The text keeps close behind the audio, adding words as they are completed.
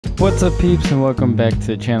What's up, peeps, and welcome back to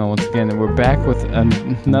the channel once again. We're back with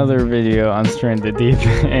another video on Stranded Deep,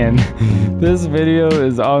 and this video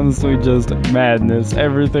is honestly just madness.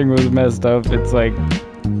 Everything was messed up. It's like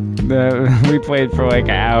we played for like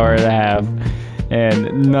an hour and a half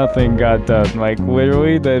and nothing got done. Like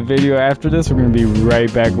literally the video after this, we're gonna be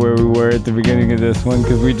right back where we were at the beginning of this one,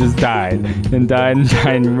 because we just died and died and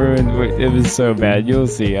died and ruined. It was so bad. You'll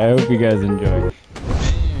see. I hope you guys enjoy.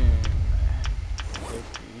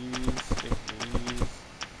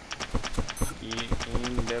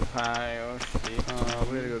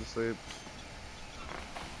 We gotta go to sleep.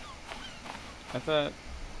 I thought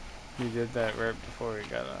you did that right before we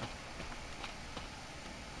got off.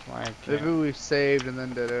 Why can't... Maybe we saved and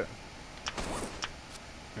then did it.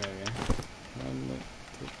 Maybe.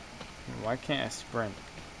 Why can't I sprint?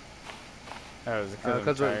 Oh, is it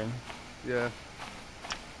because I'm tired? Yeah.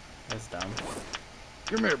 That's dumb.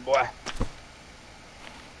 Come here, boy.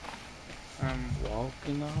 I'm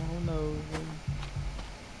walking on over.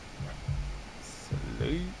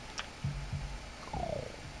 Salute.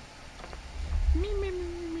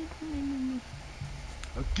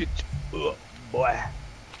 I'll get you up, boy.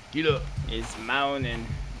 Get up. It's mounting.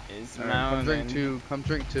 It's All mounting. Come drink two. Come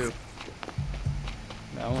drink two.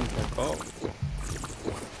 That one's for cold.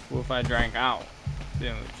 What if I drank out?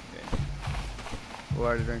 Then what you Well, I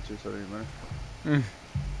already drank two, so it doesn't matter. did?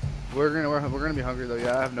 We're gonna be hungry though.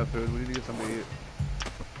 Yeah, I have no food. We need to get something to eat.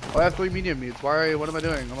 Oh, I have 3 medium meats. Why? What am I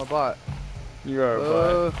doing? I'm a bot. You are a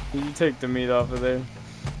bot. Did you take the meat off of there?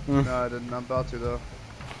 No, I didn't. I'm about to though.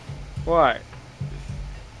 Why?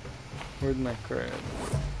 Where's my crab?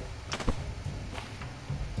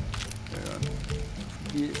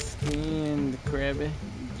 Get skinned, crabby.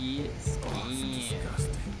 Get skinned.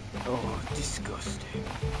 Oh, disgusting.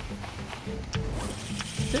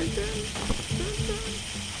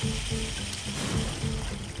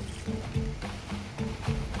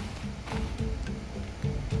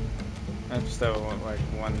 I'm still at like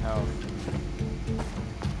 1 health.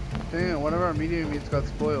 Dang, one of our medium meats got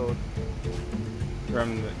spoiled.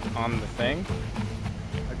 From on the thing?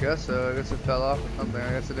 I guess so. I guess it fell off or something.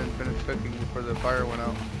 I guess it didn't finish cooking before the fire went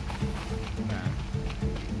out. Nah.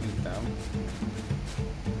 He's dumb.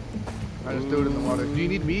 I just threw it in the water. Do you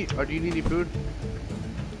need meat or do you need any food?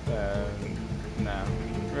 No.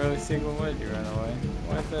 Really, Seagull? Why'd you run away?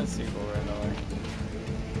 Why'd that Seagull run away?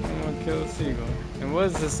 I'm gonna kill a Seagull. And what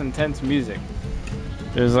is this intense music?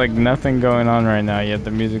 There's like nothing going on right now, yet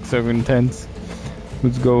the music's so intense.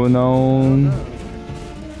 What's going on?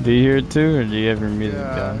 Do you hear it too, or do you have your music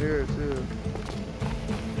down? Yeah, I hear it too.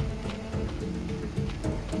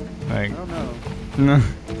 Like, I don't know. No.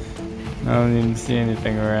 I don't even see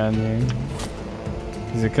anything around here.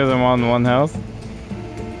 Is it because I'm on 1 health?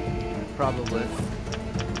 Probably.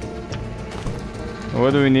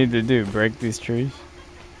 What do we need to do? Break these trees?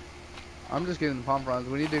 I'm just getting palm fronds.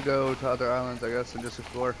 We need to go to other islands, I guess, and just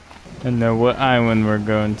explore. I know what island we're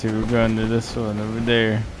going to. We're going to this one over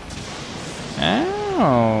there.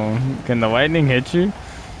 Ow! Can the lightning hit you?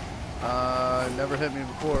 It never hit me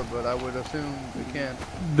before, but I would assume it can.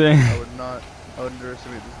 Dang. I would not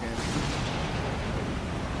underestimate this game.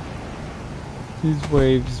 These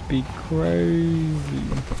waves be crazy.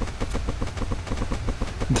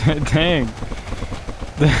 Dang.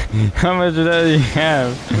 How much of that do you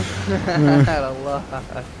have? I had a lot.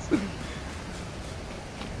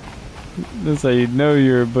 That's how you know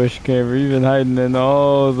you're a bush camper. You've been hiding in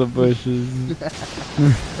all the bushes.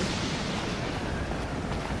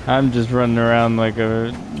 I'm just running around like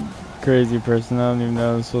a crazy person. I don't even know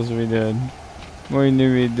what I'm supposed to be doing. What do you need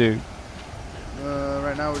me to do?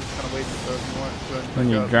 Right now we're just kind of waiting for those more. When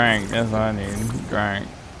you drank, that's all I need. Drank.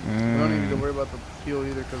 We don't even need to worry about the fuel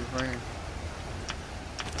either because it's raining.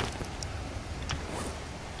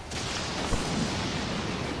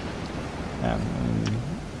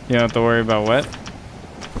 You don't have to worry about what?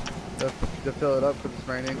 To fill it up because it's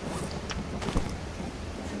raining.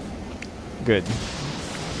 Good.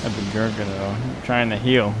 I've been drinking though. I'm trying to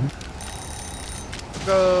heal.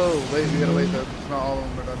 Go! Wait, we gotta wait though. It's not all of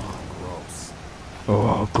them are done.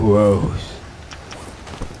 Oh, gross.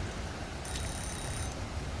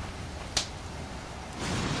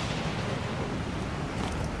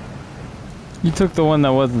 You took the one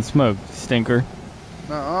that wasn't smoked, stinker.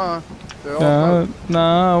 Nuh-uh. They're all smoked.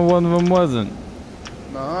 Nah, one of them wasn't.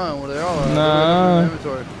 Nuh-uh, well they all are. Nah.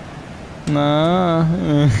 Inventory. Nah.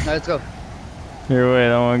 Alright, let's go. Here,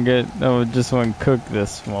 wait, I just want to cook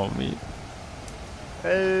this small meat.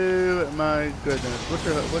 Oh my goodness. What's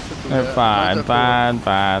your food at? Fine.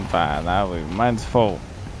 Mine's full.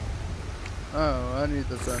 Oh, I need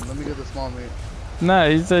this then. Let me get the small meat. Nah,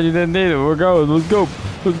 he said you didn't need it. We're going. Let's go.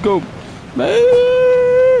 Let's go.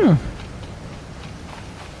 Man.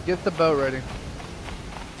 Get the boat ready.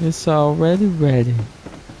 It's already ready.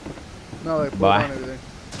 No, like pull it on everything.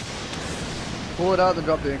 Pull it out and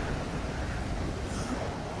drop the anchor.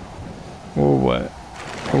 Or what?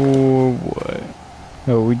 Or what?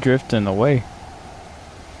 Oh, we drifting away.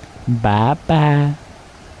 Bye bye.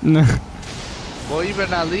 Boy, you better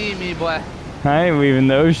not leave me, boy. I ain't leaving.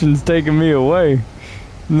 The ocean's taking me away.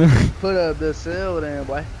 Put up the sail then,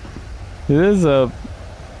 boy. It is up.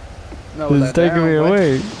 No, it's taking down, me boy.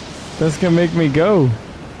 away. That's gonna make me go.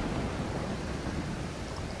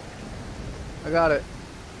 I got it.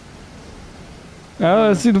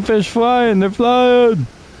 Oh, I see the fish flying. They're flying.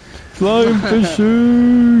 Flying fishy.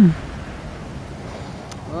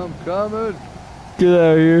 I'm coming. Get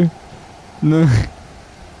out of here. No.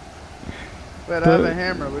 Wait, I have a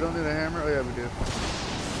hammer. We don't need a hammer? Oh, yeah, we do.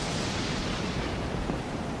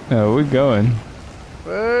 Oh, we're going.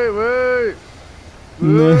 Wait.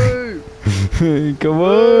 No. Wait. Come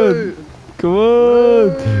on. Wait. Come on.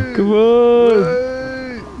 Wait. Come on.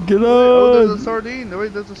 Wait. Get on. Oh, there's a sardine.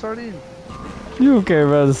 Wait, there's a sardine. You don't care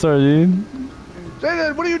about the sardine.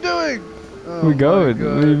 Jaden, what are you doing? Oh, We're going.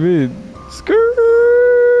 What do you mean? Skirt.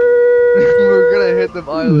 We're gonna hit the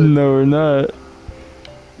island. No, we're not.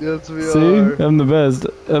 Yes, we See? are. I'm the best.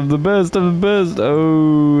 I'm the best. I'm the best.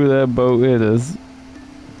 Oh, that boat hit us.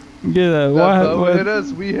 Get out. That boat hit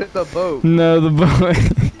us. We hit the boat. No, the boat.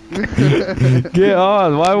 Get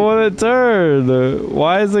on. Why won't it turn?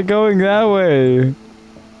 Why is it going that way?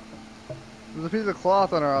 There's a piece of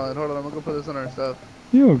cloth on our island. Hold on, I'm gonna go put this on our stuff.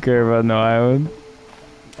 You don't care about no island.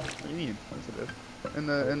 What do you mean? Yes, it is. And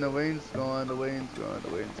the Wayne's gone. The Wayne's gone. The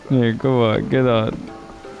Wayne's gone. Here, go on. Get on.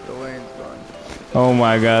 The Wayne's gone. Oh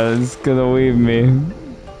my god, it's gonna leave me.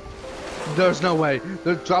 There's no way.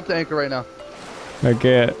 Drop the anchor right now. I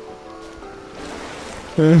can't.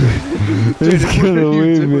 It's gonna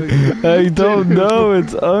leave me. I don't know.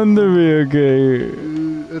 It's under me, okay?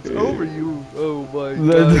 It's over you. Oh my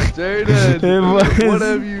That's- god. Jaden, It was- what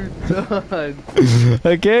have you done?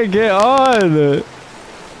 I can't get on.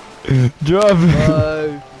 Drop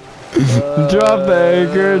Drop the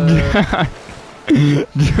anchor.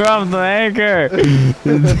 Drop the anchor.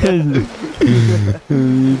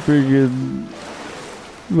 You freaking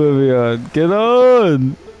Livion. Get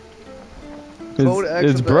on. Code X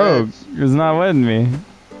It's with the broke. X. It's not letting me.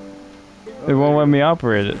 It won't let me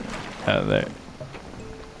operate it. Out there.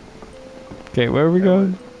 Okay, where are we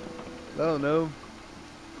going? I don't know.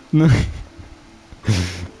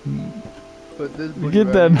 Put this booty Get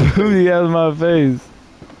right that here. booty out of my face.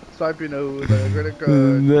 Swipe your nose. Like a credit card.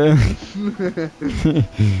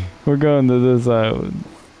 We're going to this island.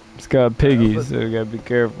 It's got piggies, but- so we gotta be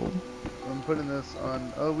careful. I'm putting this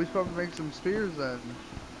on. Oh, we should probably make some spears then.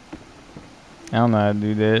 I don't know how to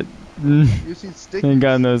do that. You see sticks. Ain't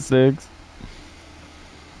got no sticks.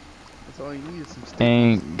 That's all you need is some sticks.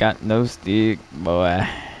 Ain't got no stick, boy.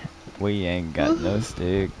 We ain't got no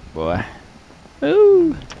stick, boy.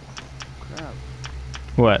 Ooh. Crap.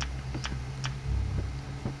 What?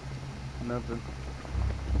 Nothing.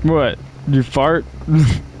 What? You fart?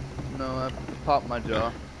 No, I popped my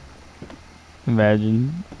jaw.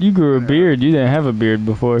 Imagine. You grew a Yeah. beard. You didn't have a beard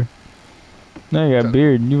before. Now you got a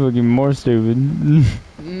beard. You looking more stupid. You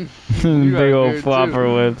got Big a old beard, flopper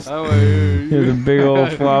too. lips. I wanna hear You have you. the big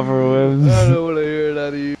old flopper I lips. don't want to hear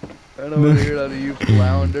that of you. I don't want to hear that of you,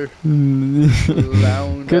 flounder.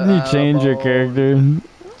 Flounder. Couldn't you change your eyeball. character?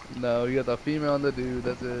 No, you got the female and the dude.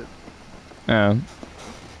 That's it. Oh.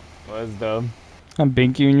 Was dumb. I'm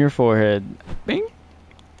bink you in your forehead. Bink.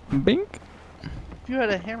 Bink. If you had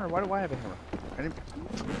a hammer, why do I have a hammer? I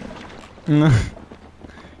didn't.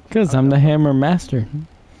 Because I'm the hammer master.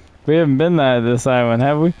 We haven't been to this island,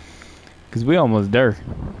 have we? Because we almost there.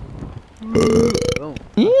 Oh,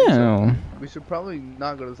 Yeah. we should probably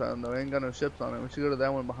not go to this island though. Ain't got no ships on it. We should go to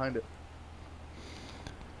that one behind it.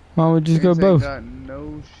 Why don't we just go Ain't both? got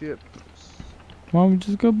no ships. Why don't we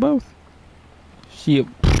just go both?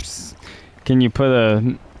 Ships. Can you put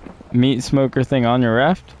a meat smoker thing on your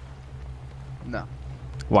raft? No.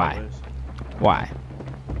 Why? Always. Why?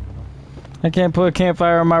 I can't put a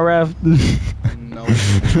campfire on my raft. No. You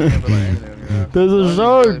can't put anything on your raft. There's a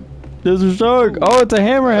shark. There's a shark. Oh, it's a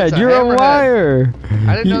hammerhead. It's a You're a hammerhead. liar.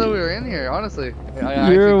 I didn't know that we were in here, honestly. I You're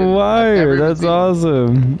actually a didn't. I've liar. never even That's seen him.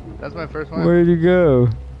 awesome. That's my first one. Where'd you go?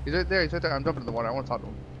 He's right there. He's right there. I'm jumping in the water. I want to talk to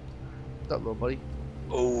him. What's up, little buddy?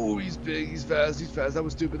 Oh, he's big. He's fast. He's fast. That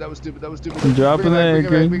was stupid. That was stupid. That was stupid. I'm dropping Bring it the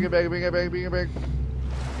back, bring it back. Bring it back. Bring it back. Bring it back.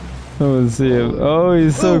 I want to see him. Oh,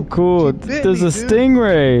 he's so Oh, cool. he bit There's me, a dude.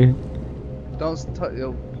 stingray. Don't touch.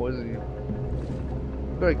 He'll poison you.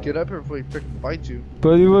 better get up here before he freaking bites you.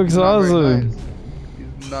 But he looks awesome. Nice.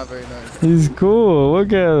 He's not very nice. He's cool.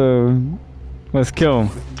 Look at him. Let's kill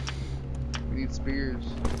him. We need spears.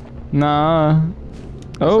 Nah.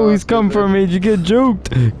 Oh, he's coming for me. You get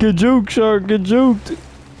juked. Get juked, shark. Get juked.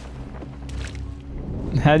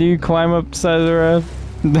 How do you climb up the side of the raft?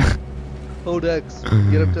 Hold X.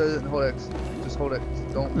 Get up to hold X. Just hold X.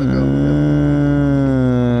 Don't let go.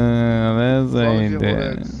 That's ain't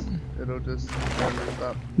that. It'll just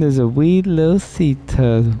stop. There's a wee little sea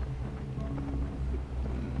turtle.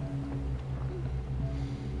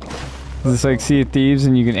 Is this like Sea of Thieves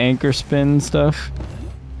and you can anchor spin and stuff?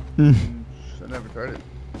 I never tried it.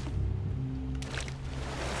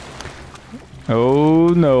 Oh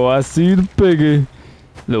no, I see the piggy.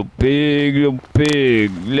 Little pig,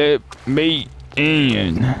 let me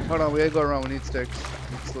in. Hold on, we gotta go around, we need sticks.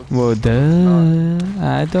 Well, duh.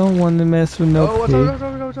 I don't want to mess with no pig.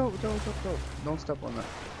 Don't step on that.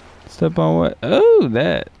 Step on what? Oh,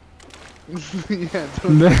 that. Yeah, don't step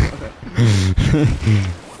on that.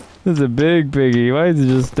 That's a big piggy. Why is he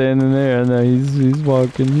just standing there? No, he's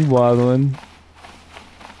walking, he's waddling.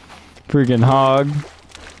 Freaking hog.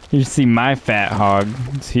 You see my fat hog.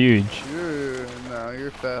 It's huge.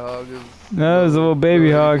 Your fat hog is... No, there's a little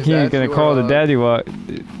baby hog. He ain't gonna call the daddy hog.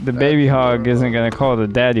 The baby hog isn't gonna call the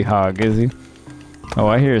daddy hog, is he? Oh,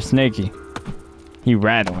 I hear a snaky. He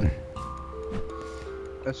rattling.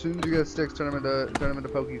 As soon as you get sticks, turn them into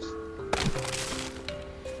pokies.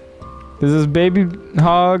 Is this baby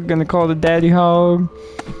hog gonna call the daddy hog?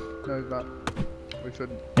 No, he's not. We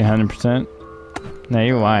shouldn't. 100%. No,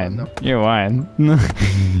 you're lying. No. You're lying.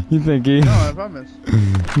 You think he... No, I promise.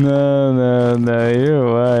 No, you're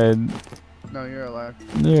lying. No, you're a liar.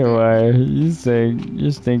 You're a liar. You say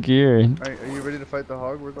you're stinky ear. Are you ready to fight the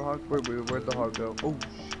hog? Where'd the hog? Where'd the hog go? Oh.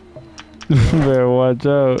 Better watch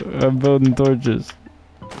out. I'm building torches.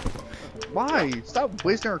 Why? Stop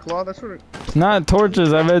wasting our claw. That's what. It's not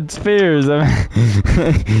torches. I meant spears. I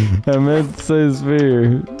meant to say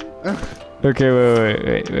spear. Okay,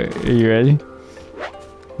 wait. Are you ready?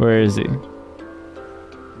 Where is he?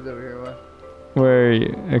 He's over here. What? Where are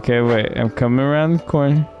you? Okay, wait. I'm coming around the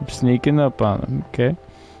corner. I'm sneaking up on him. Okay,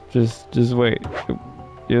 just wait.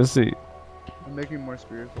 You'll see. I'm making more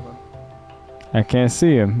spears. Hold on. I can't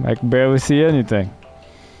see him. I can barely see anything.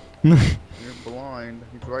 You're blind.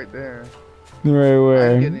 He's right there. Right where?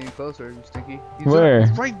 I ain't getting any closer, you stinky. Where?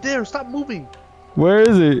 He's right there. Stop moving. Where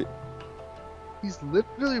is he? He's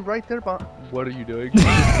literally right there. What are you doing? You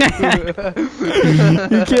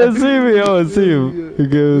can't see me. Oh, I see him.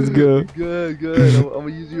 Okay, let's go. Good. I'm gonna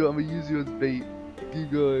use you as bait. Keep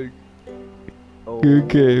going. Oh,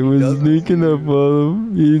 Okay, we're sneaking up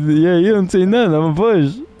on him. Yeah, you don't see nothing. I'm gonna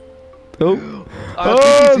push. Oh.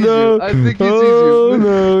 I think he sees you. Oh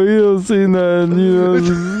no, you don't see nothing. You don't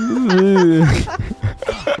see.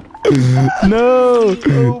 No.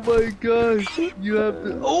 Oh my gosh. You have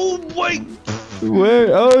to. Oh my. Where?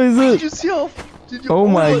 Oh, is it? Did you see how? Oh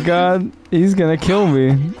my god. He's gonna kill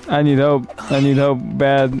me. I need help. I need help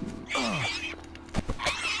bad.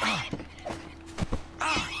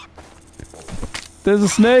 There's a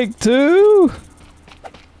snake too.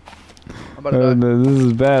 I'm about to die. No, this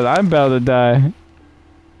is bad. I'm about to die.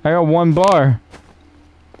 I got 1 bar.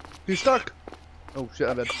 He's stuck. Oh shit,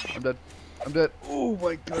 I'm dead. Oh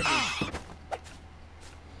my goodness.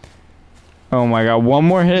 Oh my god, 1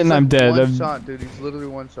 more hit and I'm dead. One shot, dude. He's literally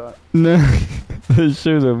 1 shot. No,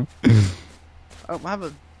 shoot him. I don't have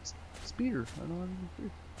a spear. I don't have a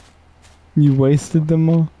spear. You wasted them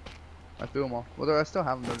all? I threw them all. Well, I still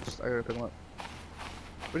have them, but I gotta pick them up.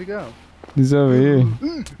 Where'd he go? He's over here.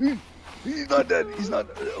 He's not dead. He's not.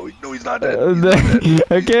 Oh, no, he's not dead.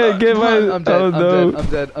 I can't get my. I'm dead. Oh no. I'm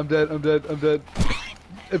dead.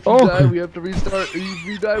 If you Oh. die, we have to restart. If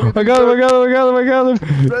you die, we have to I got him.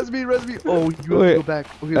 Res me. Oh, you have to go back.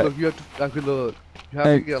 Okay, look, you have to. Actually, look. You have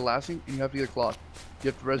to get a lashing and you have to get a cloth.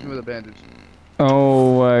 You have to res me with a bandage.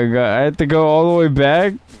 Oh my god, I have to go all the way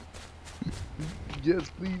back? Yes,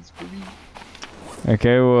 please, for me.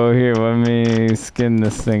 Okay, well here, let me skin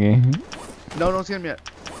this thingy. No, don't skin him yet.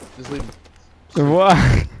 Just leave him. What?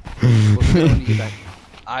 We'll skin him when you get back.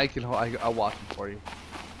 I'll watch him for you.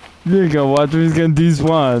 You ain't gonna watch him, he's gonna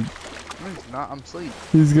despawn. No, he's not. I'm asleep.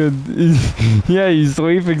 He's gonna. Yeah, you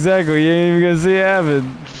sleep, exactly. You ain't even gonna see it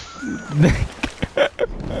happen.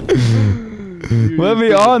 Let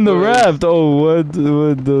me on the raft. Oh, what's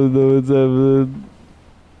happening?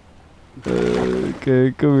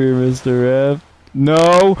 Okay, come here, Mr. Raft.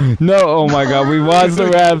 No, no, oh my god, we lost the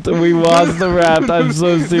raft, we lost the raft, I'm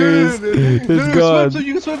so serious, it's gone. Swim, so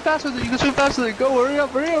you can swim faster than you can swim faster than go, hurry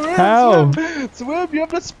up, How? swim, you have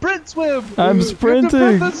to swim. I'm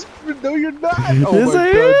sprinting. No, you're not. Oh Yes, my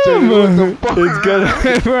I god, am. Jay, what the fuck? It's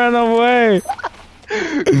gonna run away.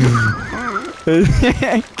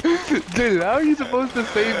 Dude, how are you supposed to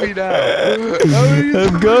save me now? How are you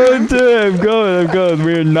I'm going to, I'm going.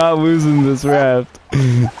 We're not losing this raft.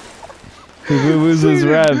 If we lose this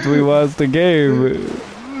raft, we lost the game.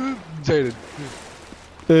 Jaden.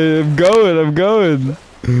 I'm going.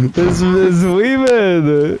 It's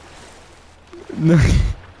leaving.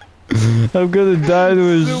 I'm gonna die to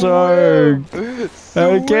a shark.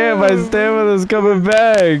 I can't, my stamina's coming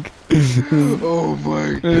back. Oh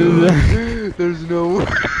my god. There's no way.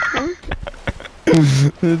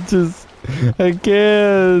 It just, I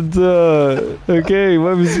can't. Okay,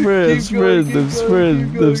 let me sprint.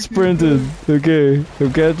 I'm sprinting. Okay,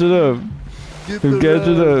 I'm catching up.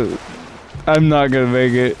 I'm not gonna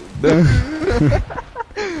make it.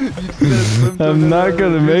 I'm not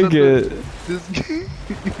gonna make it.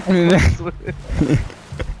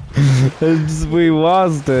 We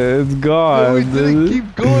lost it. It's gone. No, we didn't.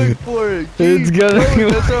 Keep going for it. It's gonna.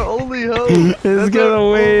 That's our only hope. It's gonna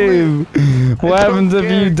wave. What happens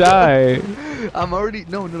if you die? I'm already.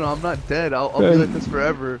 No, I'm not dead. I'll be like this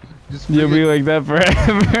forever. You'll be like that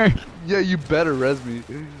forever. Yeah, you better res me.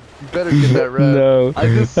 You better get that res. No, I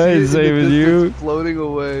just see it saving you. floating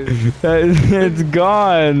away. It's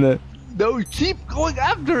gone. No, keep going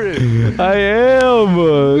after it. I am.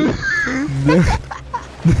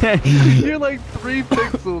 You're like 3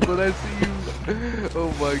 pixels and I see you.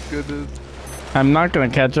 Oh my goodness. I'm not gonna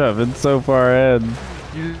catch up. It's so far ahead.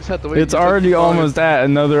 You just have to wait. It's already almost at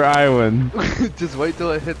another island. Just wait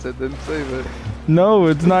till it hits it, then save it. No,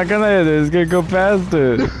 it's not gonna hit it. It's gonna go past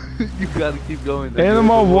it. You gotta keep going. And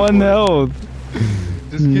I'm on 1 health.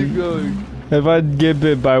 Just keep going. If I get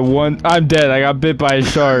bit by one, I'm dead. I got bit by a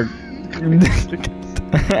shark.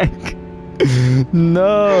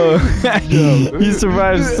 No. You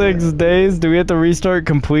survived 6 days. Do we have to restart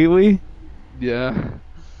completely? Yeah.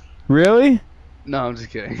 Really? No, I'm just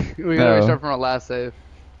kidding. We gotta restart from our last save.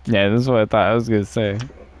 Yeah, that's what I thought I was gonna say.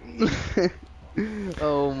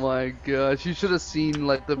 Oh my gosh, you should have seen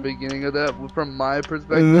like the beginning of that from my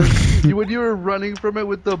perspective. When you were running from it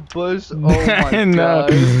with the bush. Oh my gosh,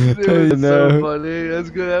 it was so funny. That's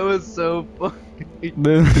good. That was so funny.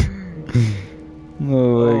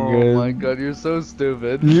 Oh my god, you're so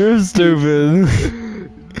stupid. You're stupid.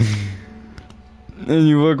 And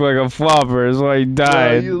you look like a flopper, that's why you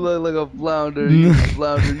died. No, you look like a flounder, you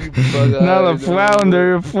flounder, you bug-eyed. Not a flounder,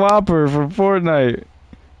 you're a flopper for Fortnite.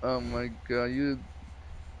 Oh my god, you...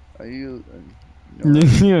 Are you... No. You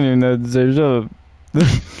don't even know what to say, shut up.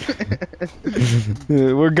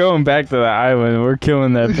 We're going back to the island, we're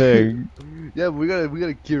killing that pig. Yeah, we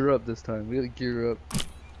gotta gear up this time, we gotta gear up.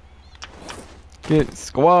 Get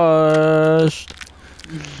squashed.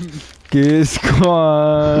 Get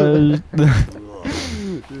squashed.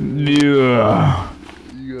 Yeah.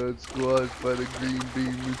 You got squashed by the green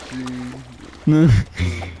bean machine.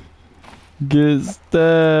 Get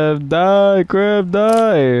stabbed. Die, crab,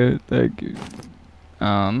 die. Thank you.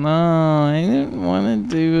 Oh no, I didn't want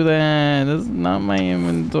to do that. That's not my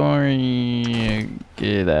inventory.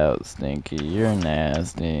 Get out, Stinky. You're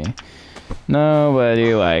nasty.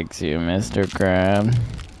 Nobody likes you, Mr. Crab.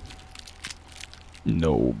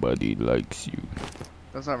 Nobody likes you.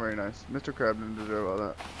 That's not very nice. Mr. Crab didn't deserve all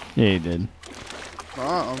that. Yeah, he did.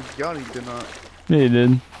 Oh god, he did not. Yeah, he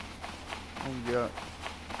did. Oh god.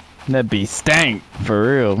 That be stank, for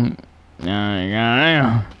real.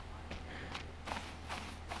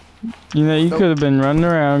 You know, you could have been running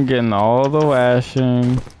around getting all the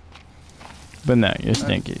lashing. But no, you're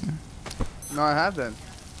stinky. No, I haven't.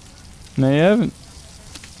 No, you haven't.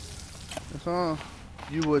 That's all.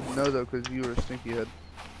 You wouldn't know though, because you were a stinky head.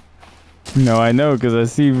 No, I know, because I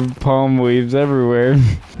see palm leaves everywhere.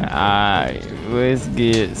 Alright, let's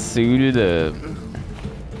get suited up.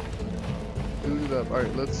 Suited up.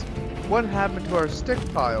 Alright, let's... What happened to our stick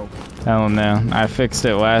pile? I don't know. I fixed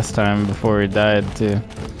it last time before we died, too.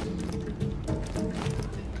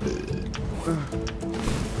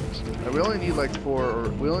 We only need like 4, or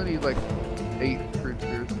we only need like 8 fruit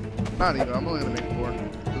spears. Not even, I'm only gonna make 4.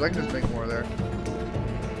 Because I can just make more there.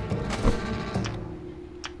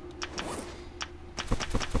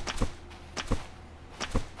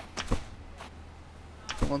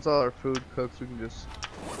 Once all our food cooks, we can just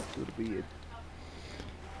go to bed.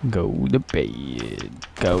 Go to bed.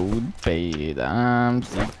 Go to bed. I'm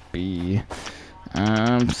sleepy.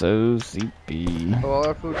 I'm so sleepy. Oh, all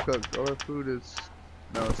our food cooked. All our food is...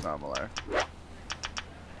 No, it's not, Malaya.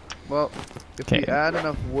 Well, if we add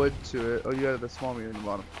enough wood to it... Oh, you added the small meat in the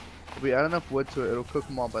bottom. If we add enough wood to it, it'll cook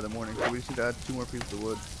them all by the morning. So we just need to add 2 more pieces of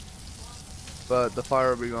wood. But the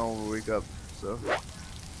fire will be gone when we wake up, so...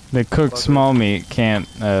 The cooked small meat can't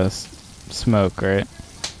smoke, right?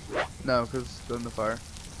 No, because it's in the fire.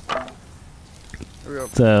 Here we go.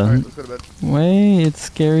 So, Alright, let's go to bed. wait, it's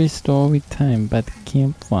scary story time by the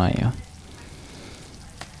campfire.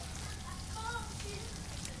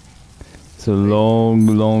 So long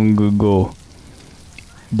ago,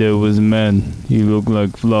 there was a man. He looked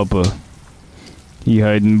like Flopper. He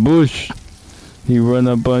hide in bush. He run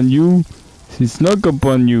up on you. He snuck up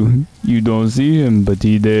on you. You don't see him, but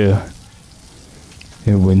he there.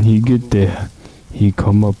 And when he get there, he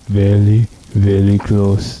come up very, very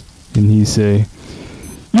close. And he say,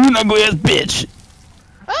 "You an ugly ass bitch!"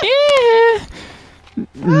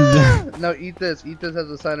 Now eat this. Eat this as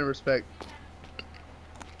a sign of respect.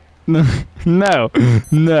 No,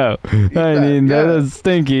 no. I mean, that is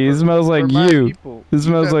stinky. It smells like you. It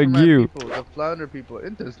smells like you. The flounder people.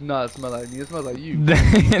 It does not smell like me. It smells like you. No,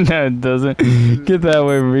 it doesn't. Get that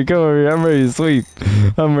away from me. Come over here. I'm ready to sleep.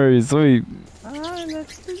 I'm ready to sleep. Alright,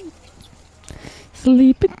 let's sleep.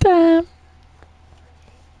 Sleeping time.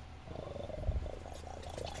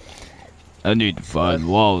 I need to find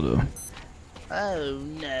water. Oh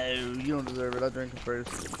no, you don't deserve it. I'll drink it first.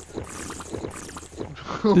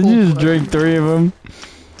 Did you just drink 3 of them?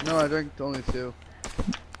 No, I drank only 2.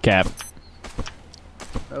 Cap.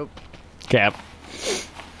 Nope. Cap.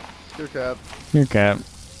 Your cap. Your cap.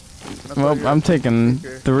 Well, I'm taking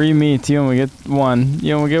 3 meats. You only get 1.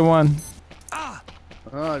 You only get 1. Oh,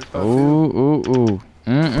 I just found 2. Ooh.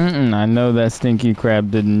 I know that stinky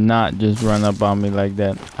crab did not just run up on me like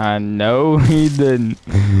that. I know he didn't.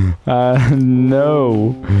 I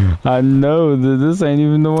know that this ain't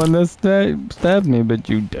even the one that stabbed me, but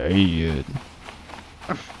you did.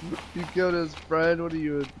 You killed his friend? What are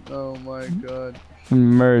you? Oh my god.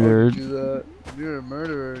 Murdered. Do that? You're a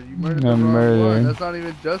murderer. You murdered the wrong one. That's not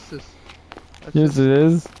even justice. That's yes, it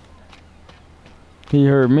is. He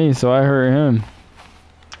hurt me, so I hurt him.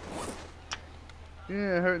 He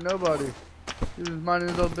didn't hurt nobody. He was minding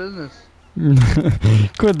his own business.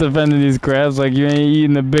 Quit defending these crabs like you ain't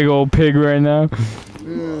eating a big old pig right now.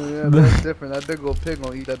 Yeah, that's different. That big old pig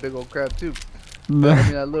gonna eat that big old crab too. I mean,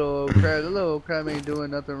 that little old crab. The little old crab ain't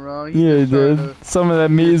doing nothing wrong. Yeah, he did. Some of that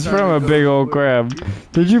meat is from a big old crab.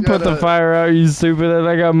 Did you put the fire out, you stupid?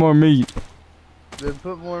 I got more meat. Then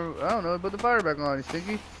put more. I don't know. Put the fire back on, you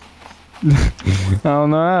stinky. I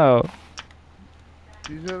don't know how.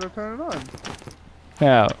 You just gotta turn it on.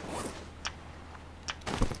 How?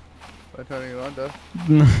 By turning it on, duh.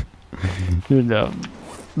 You're dumb.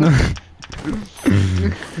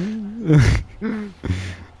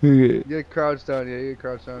 Get crouched down, yeah, get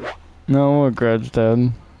crouched down. No, we're crouched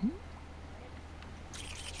down.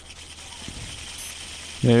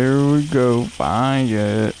 There we go,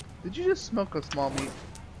 fire. Did you just smoke a small meat?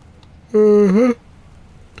 Uh-huh.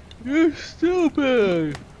 You're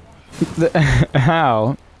stupid!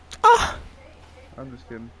 How? Ah! I'm just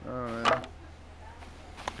kidding. Alright.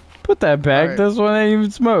 Put that back, right. This one ain't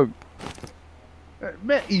even smoked.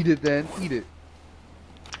 Man, eat it then, eat it.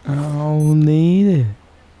 I don't need it.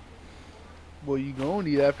 Well, you gonna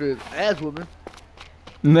eat after his ass whooping.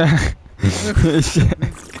 Nah.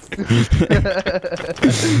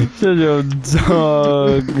 Shut your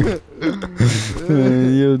dog.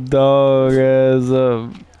 Your dog ass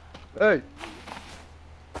up. Hey.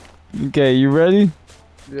 Okay, you ready?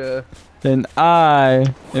 Yeah. Then I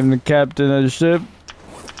am the captain of the ship.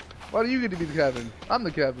 Why do you get to be the captain? I'm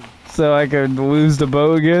the captain. So I can lose the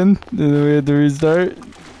bow again? And then we have to restart?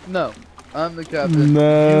 No. I'm the captain.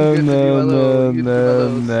 No. You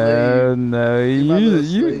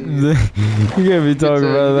can't be talking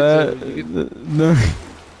about that. No.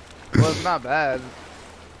 Well, it's not bad.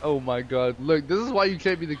 Oh my god. Look, this is why you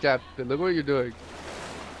can't be the captain. Look what you're doing.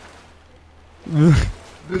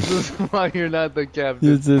 This is why you're not the captain.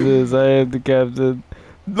 Yes, it is. I am the captain.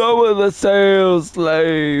 Lower the sail,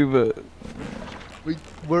 slave.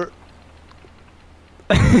 We're...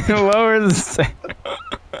 Lower the sail.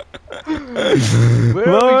 Where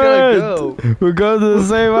are we gonna go? We're going to the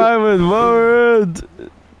same island. Lower it.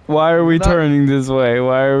 Why are we turning this way?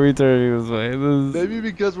 Why are we turning this way? Maybe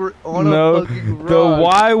because we're on a fucking rock. The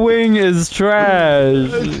Y-wing is trash.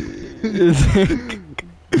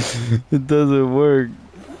 It doesn't work.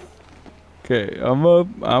 Okay, I'm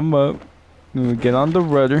up. We get on the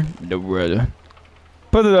rudder.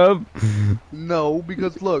 Put it up. No,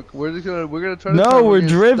 because look, we're gonna try to. No, we're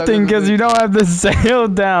drifting because you don't have the sail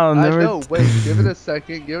down. I know. Wait, give it a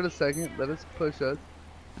second. Give it a second. Let us push us.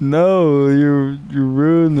 No, you're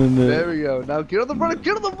ruining it. There we go. Now get on the runner.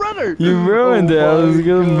 Get on the runner. You ruined it. I was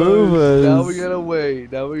gonna move us. Now we gotta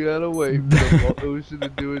wait. Now we gotta wait for the ocean to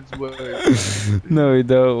do its work. No, we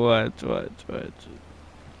don't. Watch.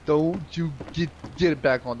 Don't you get it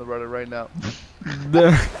back on the rudder right now.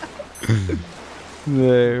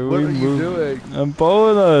 There, what are you doing? I'm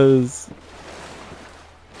pulling us.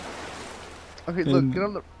 Okay, look, get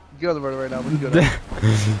on the rudder right now. What are you doing?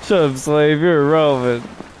 Shut up, slave. You're irrelevant.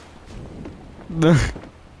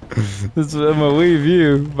 I'm gonna leave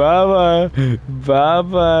you. Bye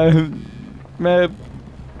bye, man.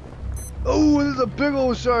 Oh, there's a big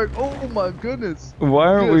old shark. Oh my goodness. Why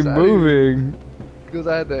aren't we moving? Because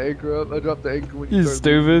I had the anchor up. I dropped the anchor when you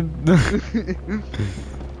stupid.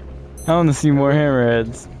 I want to see more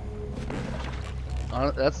hammerheads.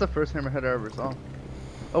 That's the first hammerhead I ever saw.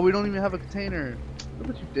 Oh, we don't even have a container. Look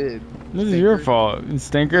what you did. This is your fault,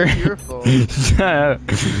 stinker. It's your fault. Shut up.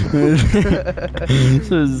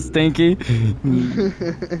 This is stinky.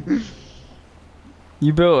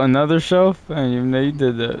 You built another shelf? I didn't even know you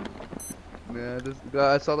did that. Yeah,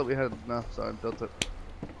 I saw that we had enough, so I built it.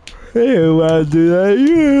 Hey, I want to do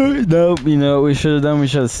that. Nope, you know what we should have done? We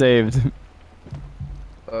should have saved.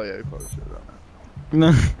 Oh yeah, we probably should have done that.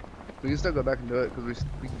 No. We can still go back and do it because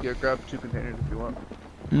we can grab 2 containers if you want.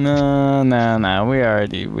 No. We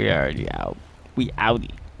already out. We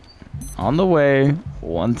outie. On the way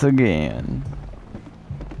once again.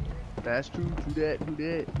 That's true. Do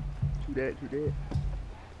that.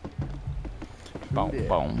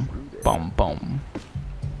 Boom.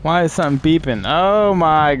 Why is something beeping? Oh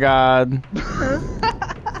my god.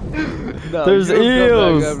 No, there's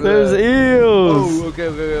eels. There's eels. Oh, okay.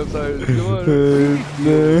 I'm sorry. Come on.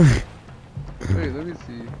 Wait, let me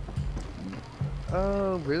see.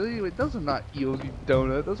 Oh, really? Wait, those are not eels, you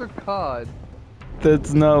donut. Those are cod.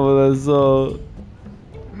 That's not what I saw. What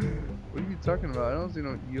are you talking about? I don't see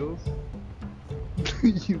no eels.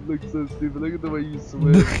 You look so stupid. Look at the way you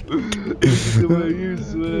swim. Look at the way you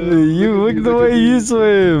swim. Look at the way you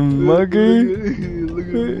swim, monkey.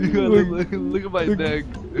 Look at my neck.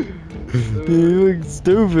 You look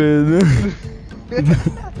stupid. You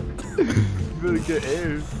better get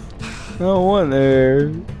air. I don't want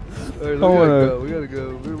air. Alright, we gotta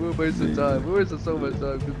go. We're wasting time. We're wasting so much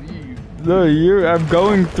time because of you. No, I'm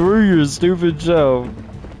going through your stupid shelf.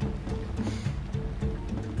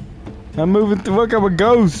 I'm moving through. Look, I'm a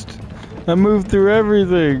ghost. I move through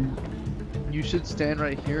everything. You should stand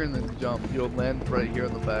right here and then jump. You'll land right here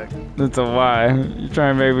on the back. That's a lie. You're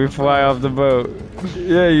trying to make me fly off the boat.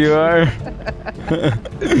 Yeah, you are.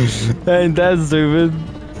 Ain't that stupid?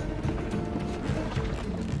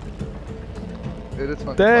 It is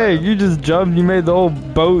fun. Dang, you just jumped. You made the whole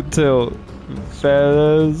boat tilt. Fat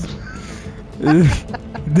ass.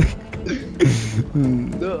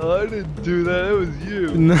 No, I didn't do that. That was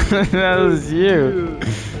you. No, that was you.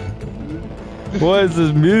 What is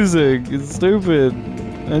this music? It's stupid.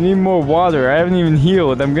 I need more water. I haven't even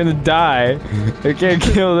healed. I'm gonna die. I can't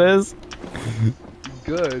kill this.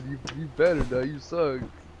 Good. You better die. You suck.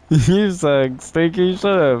 You suck, Stinky.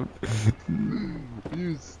 Shut up.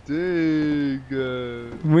 You stink.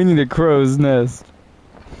 We need a crow's nest.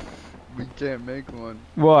 We can't make one.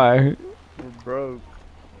 Why? We're broke.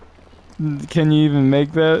 Can you even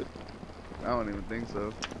make that? I don't even think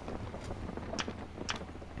so.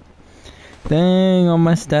 Dang, all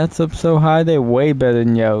my stats up so high, they're way better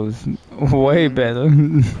than yours. Way better.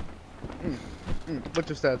 What's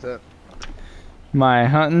your stats at? My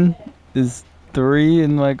hunting is 3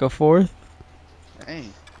 and like a 4th.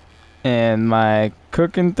 Dang. And my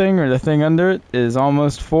cooking thing, or the thing under it, is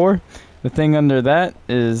almost 4. The thing under that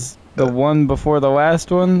is the one before the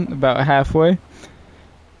last one, about halfway.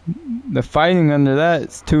 The fighting under that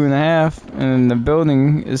is 2.5, and the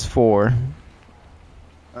building is 4.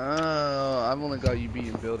 Oh, I've only got you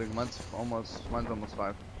beating building. Mine's almost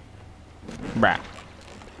 5. Brah.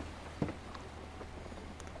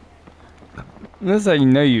 That's how you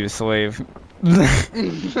know you're a slave. Oh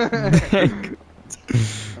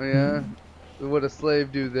yeah? Would a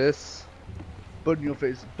slave do this? Button your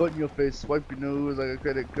face, swipe your nose like a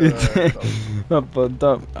credit card. Up on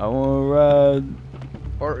top, I wanna ride.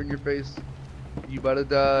 Fart in your face, you about to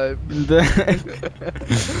die.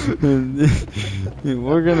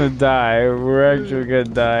 We're gonna die. We're actually gonna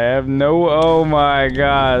die. I have no. Oh my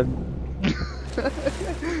god.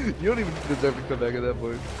 You don't even deserve to come back at that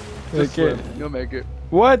point. Just swim. You'll make it.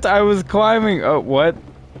 What? I was climbing. Oh, what?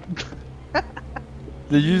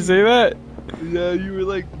 Did you see that? Yeah, you were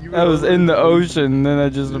like, I was in the ocean, and then I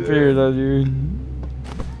just appeared on you.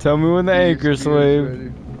 Tell me when the anchor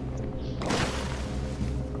slave.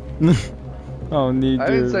 I don't need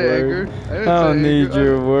your word. I don't need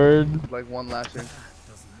your word. Like one lashing.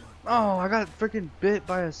 Oh, I got freaking bit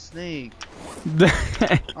by a snake.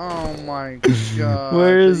 Oh my god.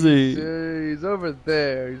 Where is he? He's over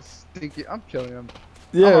there. He's stinky. I'm killing him.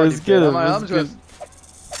 Yeah, let's get him. I'm just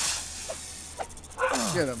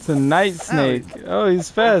get him. It's a night snake. Oh,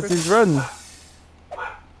 he's fast. He's running.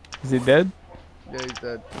 Is he dead? Yeah, he's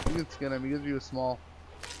dead. You can skin him. He gives you a small.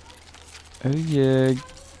 Oh yeah,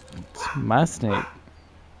 it's my snake.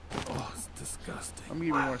 Oh, it's disgusting. I'm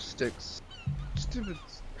gonna give you more sticks. Stupid.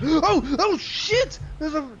 Oh shit!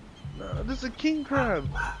 There's a king crab.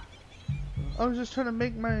 I was just trying to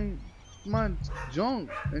make my junk,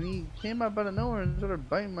 and he came out of nowhere and started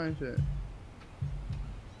biting my shit.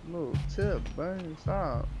 Little tip, man.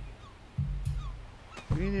 Stop.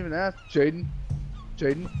 You didn't even ask, Jaden.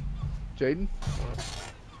 Jaden.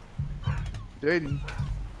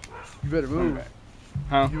 You better move.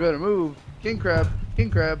 Huh? You better move. King crab.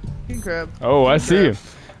 Oh, I see you.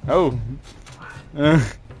 Oh.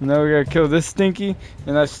 Now we gotta kill this stinky,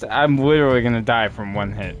 and I'm literally gonna die from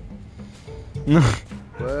one hit. Well,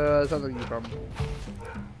 that sounds like your problem.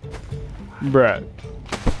 Bruh.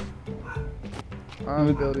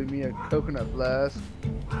 I'm building me a coconut flask,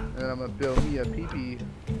 and I'm gonna build me a pee-pee.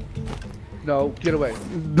 No, get away.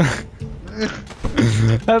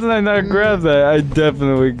 How did I not grab that? I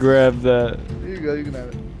definitely grabbed that. Here you go, you can have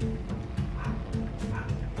it.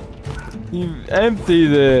 You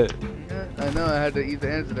emptied it. I know, I had to eat the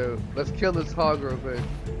antidote. Let's kill this hog real quick.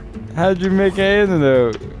 How'd you make an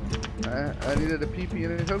antidote? I needed a pee-pee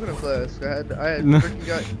in a coconut flask. I had No. freaking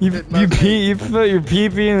got You put your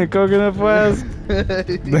pee-pee in a coconut flask?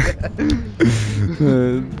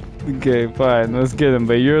 Okay, fine, let's get him.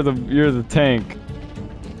 But you're the tank.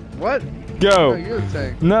 What? Go. No, you're the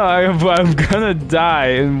tank. No, I'm gonna die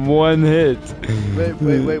in one hit.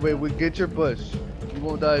 Wait. Get your bush. You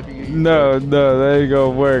won't die if you get your bush. No, that ain't gonna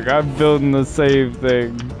work. I'm building the save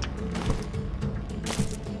thing.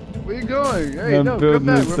 Where you going? Hey, I'm no, come building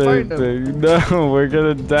back. the We're save fighting him. thing. No, we're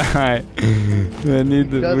gonna die. We need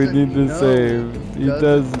to save.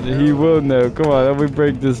 He will know. Come on, let me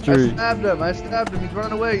break this tree. I stabbed him. He's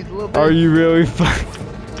running away. He's a little bit. Are you really fine?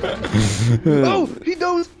 Oh, he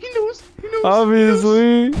knows.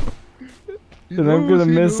 Obviously. And I'm gonna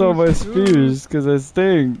miss all my spears because I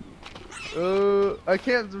sting. I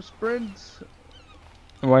can't sprint.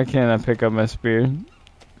 Why can't I pick up my spear?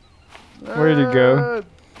 Where'd he go?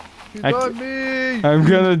 He's on me. I'm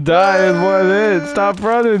gonna die in one hit. Stop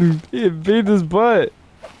running. He beat his butt.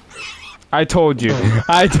 I told you.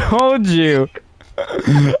 I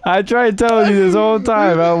tried telling you this whole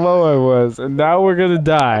time how low I was, and now we're gonna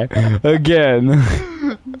die again.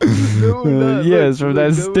 Yes, from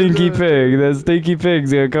that stinky pig. That stinky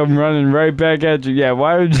pig's gonna come running right back at you. Yeah,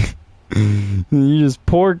 why would you just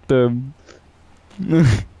porked him?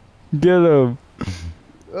 Get him.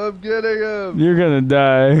 I'm getting him. You're gonna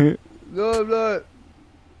die. No, I'm not.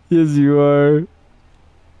 Yes, you are.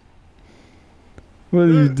 What are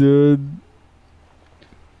you doing?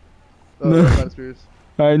 Oh, no. I'm out of spears.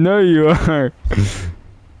 I know you are.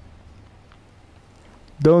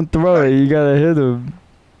 Don't throw it. You gotta hit him.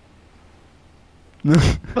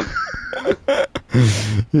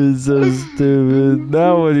 You're so stupid.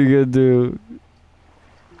 Now what are you gonna do?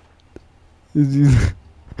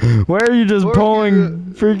 Where are you just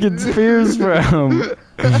pulling freaking spears from?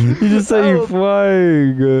 You just said you're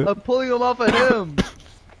flying. I'm pulling them off of him.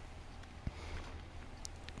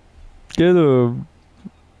 Get him.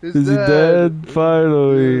 Is he dead?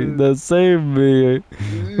 Finally. That saved me.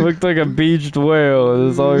 Looked like a beached whale.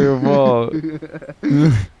 It's all your fault.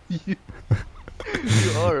 You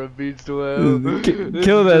are a beached whale.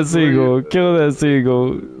 Kill that seagull. Kill that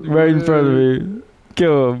seagull. Right in front of me.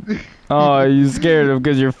 Kill him. Oh, you scared him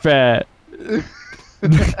because you're fat. I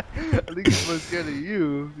think he's more scared of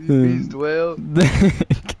you, you beast whale.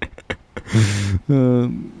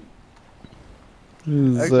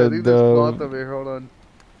 Actually, I think there's cloth over here. Hold on.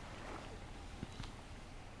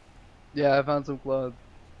 Yeah, I found some cloth.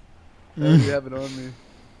 I already have it on me.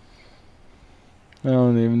 I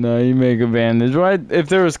don't even know. You make a bandage. Why? If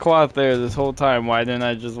there was cloth there this whole time, why didn't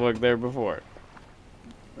I just look there before?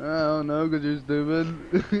 I don't know, because you're stupid.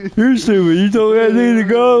 You're stupid. You told me I need to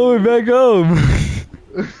go all the way back home.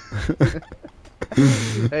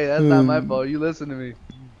 Hey, that's not my fault. You listen to me.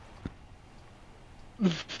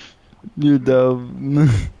 You're dumb.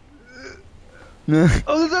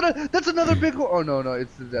 Oh, that's another big one. Oh, no,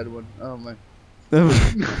 it's the dead one. Oh, my.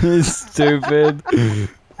 He's stupid.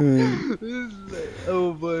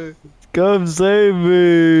 Oh boy. Come save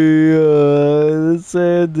me. The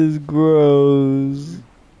sand is gross.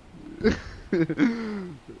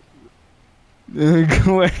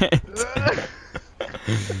 Quit.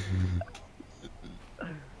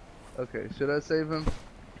 Okay, should I save him?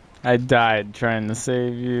 I died trying to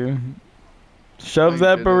save you. Shove No, you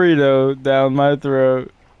that didn't. burrito down my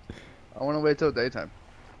throat. I want to wait till daytime.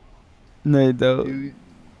 No, you don't.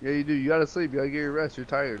 Yeah, you do. You gotta sleep. You gotta get your rest. You're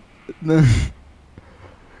tired.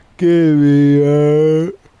 Give me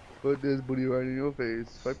up. Put this booty right in your face.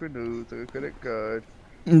 Swipe your nose like a credit card.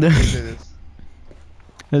 This.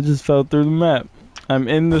 I just fell through the map. I'm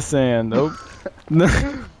in the sand. Oh.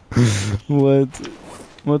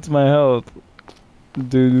 What's my health?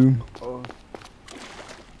 Dude. Oh.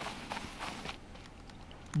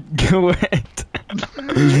 Wait.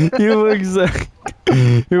 You look so.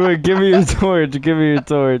 Give me your torch. Give me your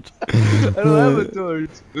torch. I don't have a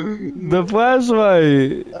torch. The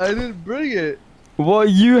flashlight. I didn't bring it. Well,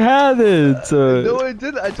 you had it. No, I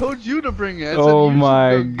didn't. I told you to bring it. I said Oh you should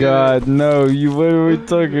my go get god, it. no, you literally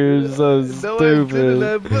took it. You're so No, stupid.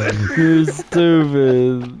 I didn't. You're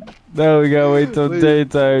stupid. Now we gotta wait till Wait,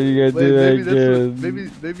 daytime. You gotta do that maybe this again.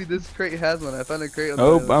 one, maybe this crate has one. I found a crate on the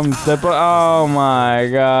Oh, island. I'm stepping. Oh my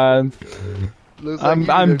god. Looks like you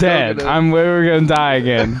I'm need a dead. coconut. I'm literally gonna die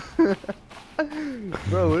again.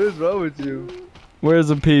 Bro, what is wrong with you? Where's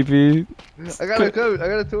the pee-pee? I got a coat. I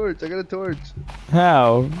got a torch. I got a torch.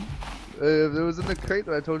 How? It was in the crate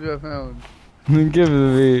that I told you I found. Give it to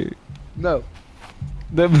me. No.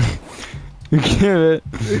 Give it.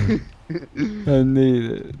 I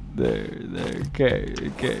need it. There. Okay.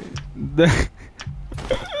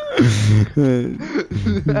 Are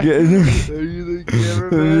you the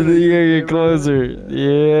cameraman? You gotta get closer.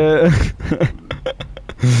 Yeah.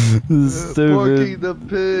 Stupid. Porky the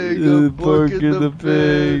pig. I'm Porky the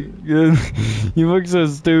pig. You look so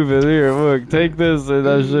stupid. Here, look. Take this and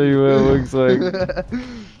I'll show you what it looks like. Let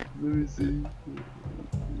me see.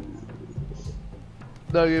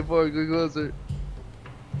 No, get forward. Get closer.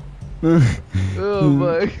 Oh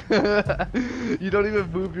my god. You don't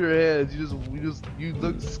even move your hands. You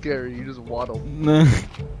look scary. You just waddle.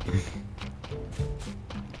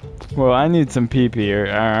 Well, I need some pee-pee or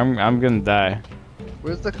I'm gonna die.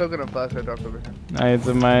 Where's the coconut flash I dropped over here? It's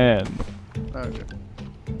in my head. Oh, okay.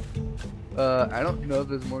 I don't know if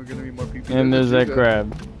there's gonna be more people. And there's that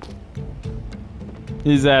crab.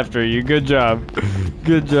 He's after you. Good job.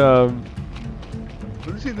 Good job.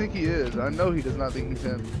 Who does he think he is? I know he does not think he's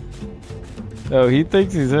him. Oh, he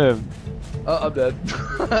thinks he's him. Oh, I'm dead.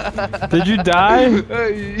 Did you die? I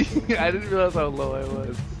didn't realize how low I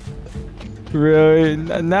was. Really?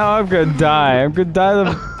 Now I'm gonna die. I'm gonna die of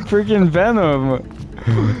freaking venom.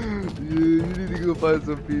 You need to go find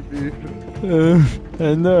some pee-pee.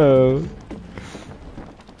 I know.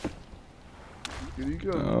 Here you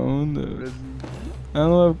go. Oh no. I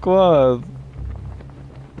don't have cloth.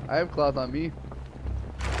 I have cloth on me.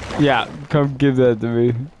 Yeah, come give that to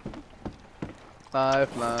me.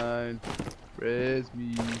 Lifeline. Res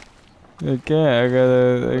me. Okay, I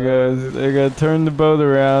gotta turn the boat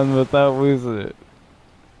around without losing it.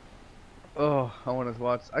 Oh, I want to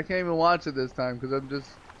watch. I can't even watch it this time because I'm just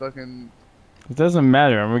fucking. It doesn't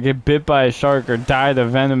matter. I'm gonna get bit by a shark or die to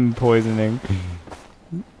venom poisoning.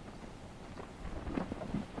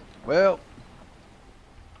 Well,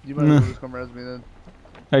 you might as well just come res me then.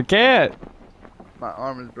 I can't. My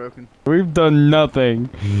arm is broken. We've done nothing.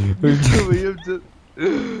 We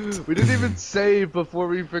didn't even save before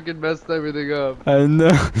we freaking messed everything up. I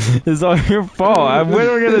know. It's all your fault. I'm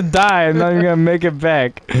literally gonna die. I'm not even gonna make it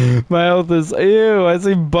back. My health is. Ew, I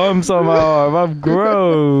see bumps on my arm. I'm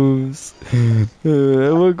gross. I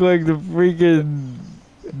look like the freaking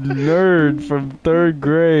nerd from 3rd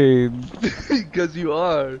grade. Because you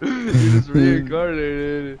are. You're just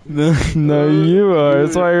reincarnated. No, you are.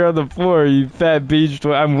 That's why you're on the floor, you fat beach.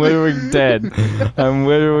 I'm literally dead. I'm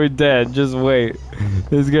literally dead. Just wait.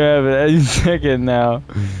 It's gonna happen any second now.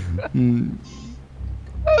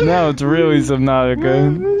 Now it's really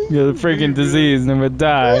Subnautica. You got a freaking disease and I'm gonna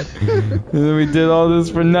die. And then we did all this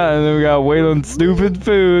for nothing. And then we gotta wait on stupid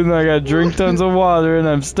food. And I gotta drink tons of water. And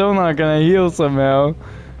I'm still not gonna heal somehow.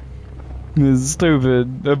 It's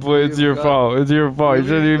stupid. It's your fault. It's your fault. You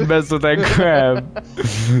shouldn't even mess with that crab.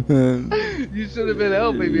 You should have been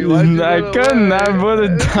helping me. Why'd you I run couldn't. away? I would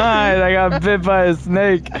have died. I got bit by a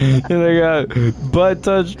snake. And I got butt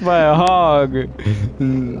touched by a hog. Oh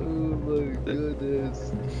my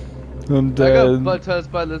goodness. I'm I got dead. butt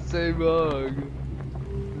touched by the same hog.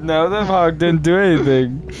 No, that hog didn't do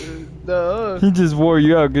anything. No. He just wore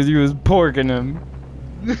you out because you was porking him.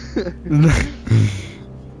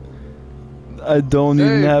 I don't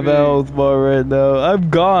even have a health bar right now. I'm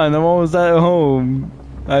gone. I'm almost at home.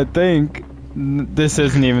 I think. This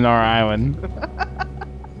isn't even our island.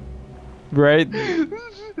 Right?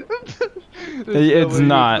 It's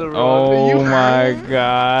not. Oh my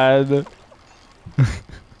god.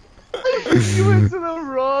 You went to the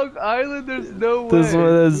wrong island. There's no way. This one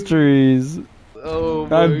has trees. Oh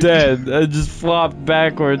my I'm dead. I just flopped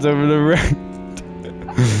backwards over the raft.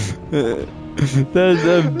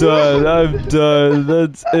 I'm done. I'm done.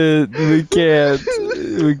 That's it. We can't.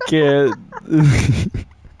 We can't.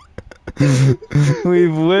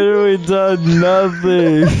 We've literally done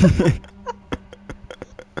nothing.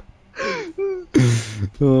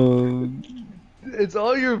 Oh. It's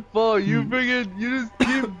all your fault. You just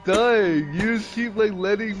keep dying. You just keep like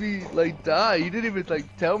letting me like die. You didn't even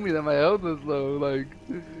like tell me that my health was low. Like,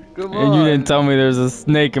 come on. And you didn't tell me there's a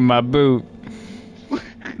snake in my boot.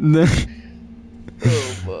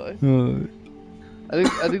 Oh boy. I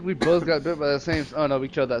think we both got bit by the same. Oh no, we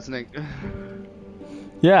killed that snake.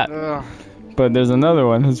 Yeah. Ugh. But there's another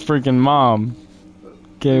one. His freaking mom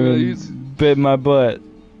came and bit my butt.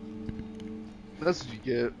 That's what you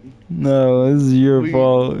get. No, this is your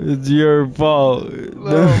fault. It's your fault.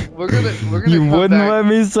 No, we're gonna You come wouldn't back. let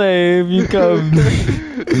me save. You come.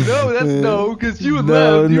 No, because you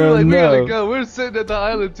left. You were like, we gotta go. We're sitting at the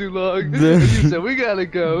island too long. And you said, we gotta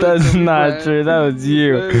go. That's so not true. That was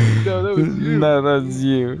you. No, that was you. No, that's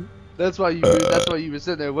you. That's why you were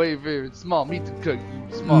sitting there waiting for your small meat to cook.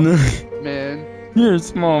 You small meat, man. You're a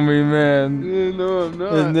small me, man. No, I'm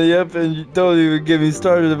not. And and you don't even get me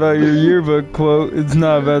started about your yearbook quote. It's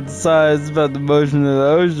not about the size, it's about the motion of the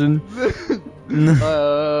ocean. We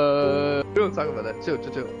don't talk about that. Chill.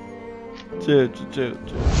 Chill.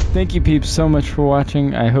 Thank you, peeps, so much for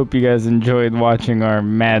watching. I hope you guys enjoyed watching our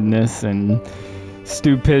madness and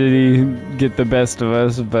stupidity get the best of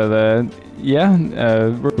us. But yeah,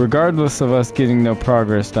 regardless of us getting no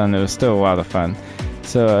progress done, it was still a lot of fun.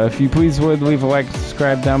 So if you please would, leave a like and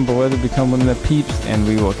subscribe down below to become one of the peeps, and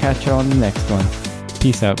we will catch you on the next one.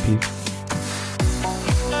 Peace out, peeps.